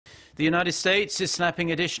The United States is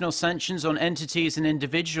slapping additional sanctions on entities and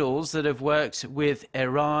individuals that have worked with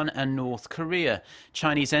Iran and North Korea.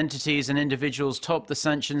 Chinese entities and individuals top the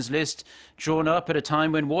sanctions list, drawn up at a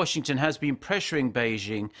time when Washington has been pressuring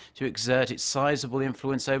Beijing to exert its sizable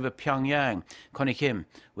influence over Pyongyang. Connie Kim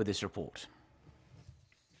with this report.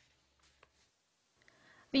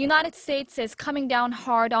 The United States is coming down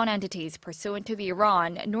hard on entities pursuant to the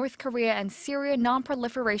Iran, North Korea, and Syria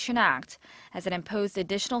Nonproliferation Act, as it imposed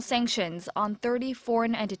additional sanctions on 30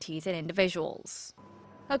 foreign entities and individuals.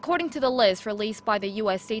 According to the list released by the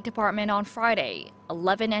U.S. State Department on Friday,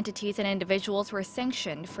 11 entities and individuals were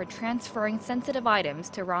sanctioned for transferring sensitive items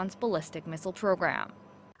to Iran's ballistic missile program.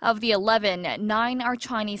 Of the 11, 9 are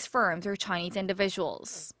Chinese firms or Chinese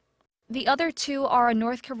individuals. The other 2 are a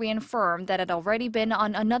North Korean firm that had already been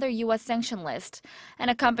on another U.S. sanction list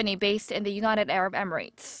and a company based in the United Arab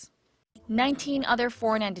Emirates. 19 other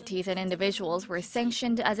foreign entities and individuals were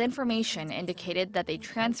sanctioned as information indicated that they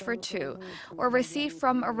transferred to or received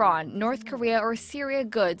from Iran, North Korea, or Syria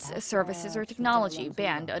goods, services, or technology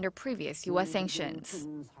banned under previous U.S. sanctions.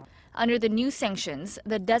 Under the new sanctions,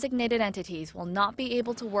 the designated entities will not be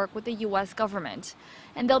able to work with the U.S. government,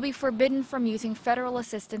 and they'll be forbidden from using federal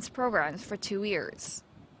assistance programs for 2 years.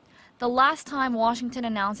 The last time Washington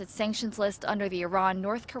announced its sanctions list under the Iran,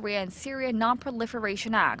 North Korea, and Syria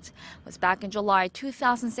Nonproliferation Act was back in July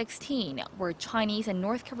 2016, where Chinese and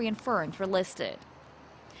North Korean firms were listed.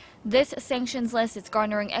 This sanctions list is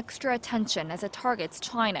garnering extra attention as it targets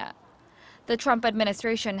China. The Trump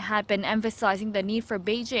administration had been emphasizing the need for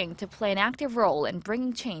Beijing to play an active role in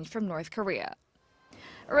bringing change from North Korea.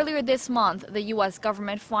 Earlier this month, the U.S.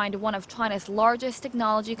 government fined one of China's largest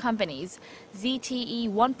technology companies, ZTE,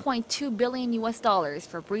 $1.2 billion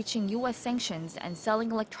for breaching U.S. sanctions and selling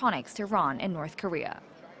electronics to Iran and North Korea.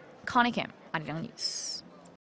 Connie Kim, Arirang News.